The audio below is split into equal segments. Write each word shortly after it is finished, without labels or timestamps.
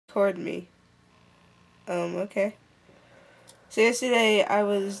toward me. Okay. So yesterday I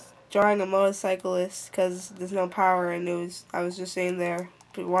was drawing a motorcyclist because there's no power and I was just sitting there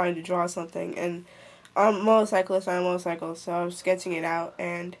wanting to draw something, and I'm a motorcyclist on a motorcycle, so I was sketching it out,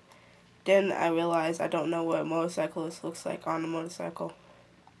 and then I realized I don't know what a motorcyclist looks like on a motorcycle.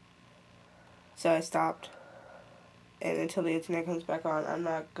 So I stopped, and until the internet comes back on, I'm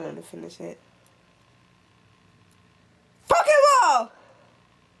not going to finish it. POKEBALL!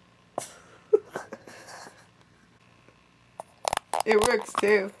 It works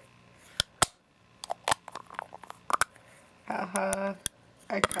too. Haha,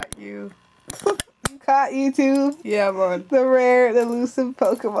 I caught you. You caught YouTube? Yeah, man. The rare and elusive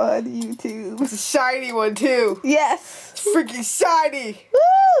Pokemon YouTube. It's a shiny one too. Yes. It's freaking shiny.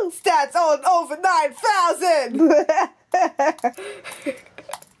 Woo! Stats on over 9,000.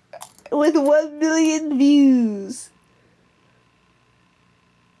 With 1 million views.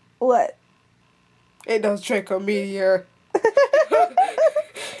 What? Ain't no trick on Meteor.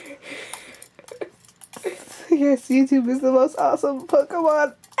 Yes, YouTube is the most awesome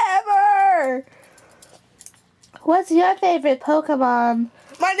Pokemon ever! What's your favorite Pokemon?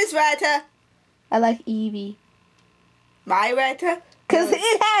 Mine is Rattata. I like Eevee. My Rattata? Because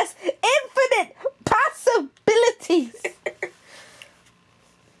it has infinite possibilities!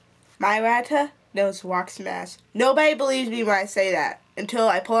 My Rattata knows Rock Smash. Nobody believes me when I say that until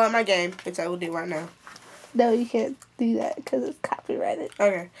I pull out my game, which I will do right now. No, you can't do that because it's copyrighted.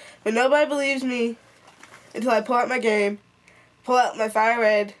 Okay. But nobody believes me until I pull out my game, pull out my Fire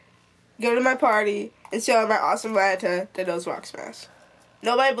Red, go to my party, and show my awesome Rattata that knows Rock Smash.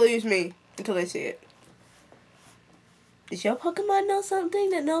 Nobody believes me until they see it. Does your Pokemon know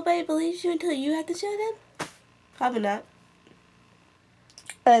something that nobody believes you until you have to show them? Probably not.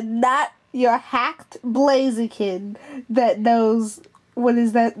 And not your hacked Blaziken that knows, what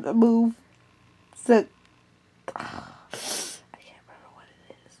is that move? That I can't remember what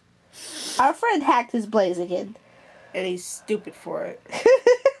it is. Our friend hacked his Blaziken. And he's stupid for it.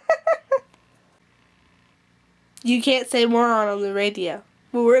 You can't say moron on the radio.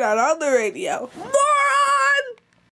 Well, we're not on the radio. Moron!